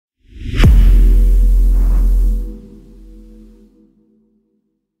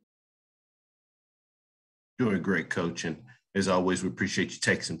doing great, Coach. And as always, we appreciate you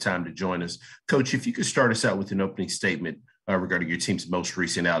taking some time to join us. Coach, if you could start us out with an opening statement regarding your team's most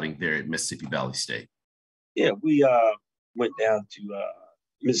recent outing there at Mississippi Valley State. Yeah, we went down to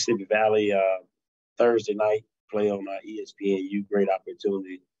Mississippi Valley Thursday night, play on ESPNU. Great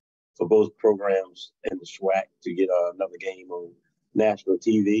opportunity for both programs and the SWAC to get another game on national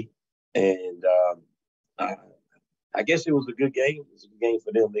TV. And I guess it was a good game. It was a good game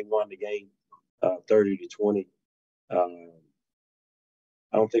for them. They won the game 30-20.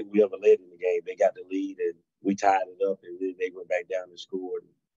 I don't think we ever led in the game. They got the lead, and we tied it up, and then they went back down and scored.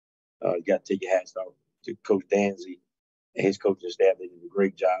 You got to take your hats off to Coach Danzy and his coaching staff. They did a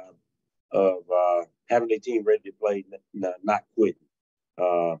great job of having their team ready to play, not quitting.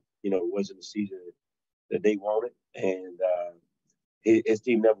 It wasn't a season that they wanted, and his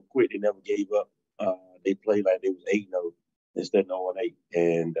team never quit. They never gave up. They played like they was 8-0 instead of 0-8,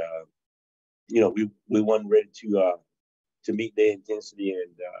 and we weren't ready to meet their intensity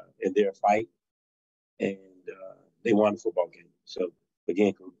and their fight, and they won the football game. So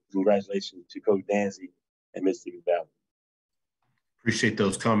again, congratulations to Coach Danzy and Mississippi Valley. Appreciate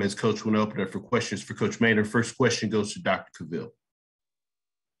those comments, Coach. We're going to open up for questions for Coach Maynor. First question goes to Dr. Cavill.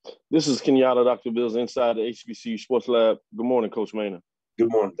 This is Kenyatta, Dr. Cavil's inside the HBCU Sports Lab. Good morning, Coach Maynor.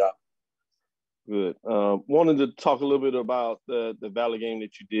 Good morning, Doc. Good. Wanted to talk a little bit about the Valley game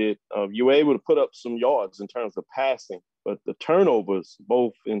that you did. You were able to put up some yards in terms of passing, but the turnovers,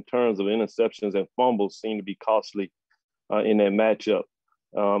 both in terms of interceptions and fumbles, seem to be costly in that matchup.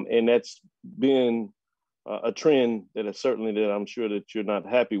 And that's been a trend that I'm sure that you're not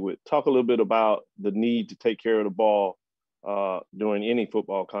happy with. Talk a little bit about the need to take care of the ball during any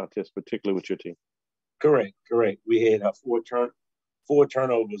football contest, particularly with your team. Correct. We had four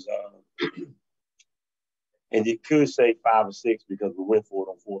turnovers, and you could say 5 or 6 because we went for it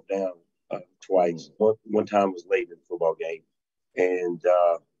on fourth down twice. One time was late in the football game, and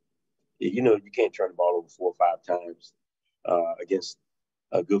you can't turn the ball over 4 or 5 times against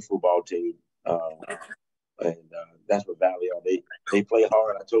a good football team, and that's what Valley are. They play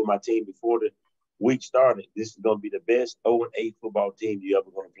hard. I told my team before the week started, this is going to be the best 0-8 football team you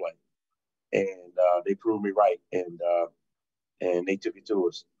ever going to play, and they proved me right, and they took it to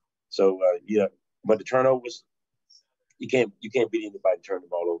us. So but the turnovers, you can't beat anybody turning the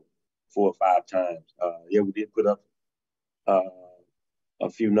ball over 4 or 5 times. We did put up a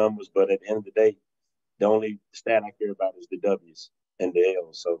few numbers, but at the end of the day, the only stat I care about is the W's and the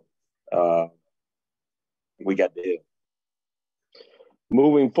L's. So we got the L.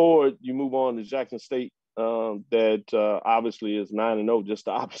 Moving forward, you move on to Jackson State, that obviously is 9-0, just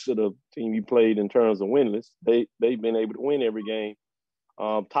the opposite of the team you played in terms of winless. They've been able to win every game.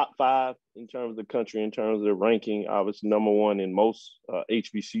 Top 5 in terms of the country, in terms of the ranking, obviously number 1 in most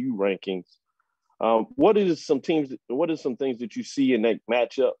HBCU rankings. What are some things that you see in that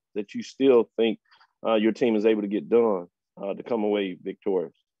matchup that you still think your team is able to get done to come away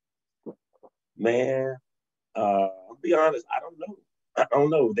victorious? Man, I'll be honest, I don't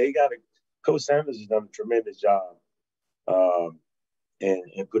know. Coach Sanders has done a tremendous job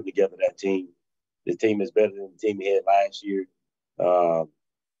in putting together that team. The team is better than the team he had last year.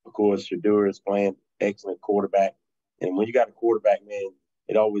 Of course, Shadur is playing excellent quarterback. And when you got a quarterback, man,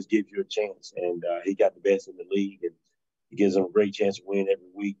 it always gives you a chance. And he got the best in the league, and he gives them a great chance to win every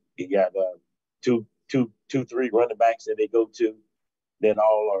week. He got 3 running backs that they go to that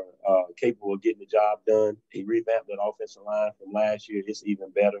all are capable of getting the job done. He revamped that offensive line from last year. It's even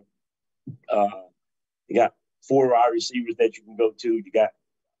better. You got 4 wide receivers that you can go to. You got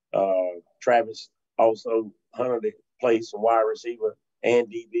Travis also, Hunter, that plays some wide receiver and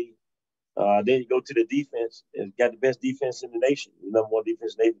DB. Then you go to the defense, and got the best defense in the nation. The number 1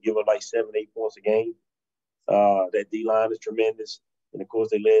 defense, they give up like 7-8 points a game. That D-line is tremendous. And, of course,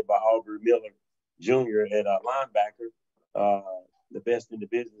 they led by Aubrey Miller Jr. at linebacker, the best in the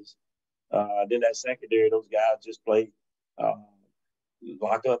business. Then that secondary, those guys just play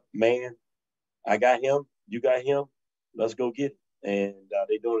lock up, man. I got him. You got him. Let's go get it. And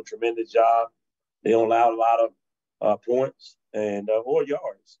they're doing a tremendous job. They don't allow a lot of points and or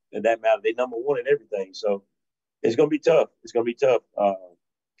yards, and that matter. They number 1 in everything. So it's gonna be tough.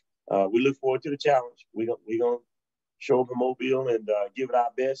 We look forward to the challenge. We're gonna show up in Mobile and give it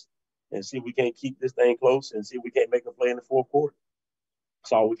our best, and see if we can't keep this thing close, and see if we can't make a play in the fourth quarter.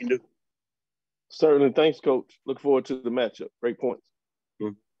 That's all we can do. Certainly. Thanks, Coach. Look forward to the matchup. Great points.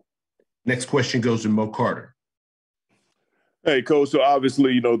 Next question goes to Mo Carter. Hey, Coach. So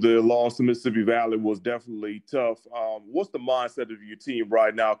obviously, the loss to Mississippi Valley was definitely tough. What's the mindset of your team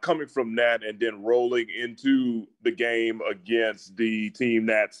right now, coming from that and then rolling into the game against the team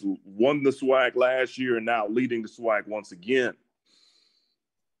that's won the SWAC last year and now leading the SWAC once again?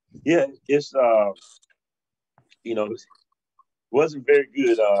 Yeah, it's it wasn't very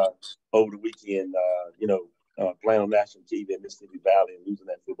good over the weekend. Playing on national TV in Mississippi Valley and losing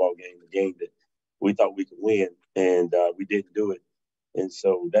that football game, a game that we thought we could win, and we didn't do it. And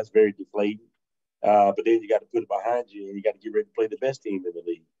so that's very deflating. But then you got to put it behind you, and you got to get ready to play the best team in the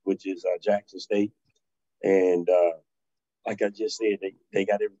league, which is Jackson State. And like I just said, they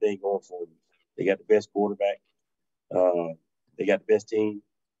got everything going for them. They got the best quarterback. They got the best team.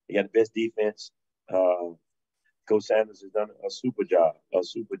 They got the best defense. Coach Sanders has done a super job of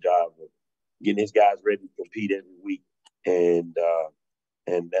getting his guys ready to compete every week, and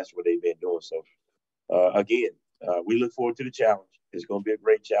that's what they've been doing. So again, we look forward to the challenge. It's going to be a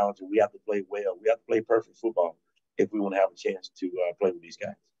great challenge, and we have to play well. We have to play perfect football if we want to have a chance to play with these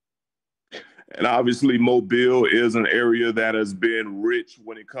guys. And obviously, Mobile is an area that has been rich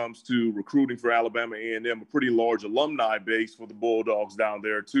when it comes to recruiting for Alabama A&M, a pretty large alumni base for the Bulldogs down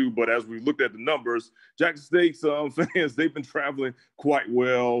there, too. But as we looked at the numbers, Jackson State's fans, they've been traveling quite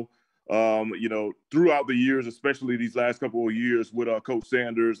well, throughout the years, especially these last couple of years with Coach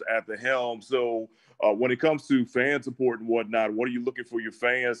Sanders at the helm. So when it comes to fan support and whatnot, what are you looking for your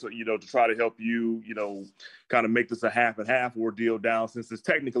fans, to try to help you, kind of make this a half and half ordeal down, since this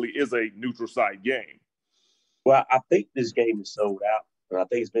technically is a neutral site game? Well, I think this game is sold out, and I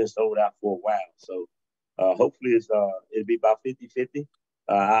think it's been sold out for a while. So hopefully it'll be about 50-50.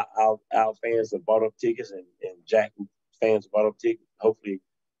 Our fans have bought up tickets, and Jackson fans have bought up tickets. Hopefully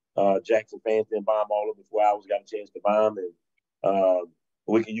Jackson fans didn't buy them all up before I got a chance to buy them, and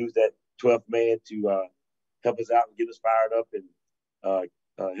we can use that 12th man to help us out and get us fired up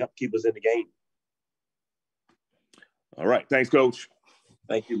and help keep us in the game. All right. Thanks, Coach.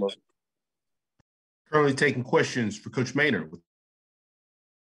 Thank you, Mark. Currently taking questions for Coach Maynor.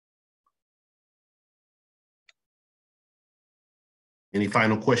 Any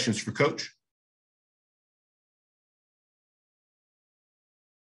final questions for Coach?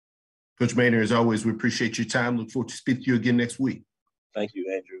 Coach Maynor, as always, we appreciate your time. Look forward to speaking to you again next week. Thank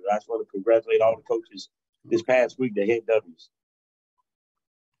you, Andrew. I just want to congratulate all the coaches this past week that hit W's.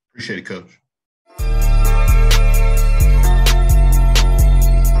 Appreciate it, Coach.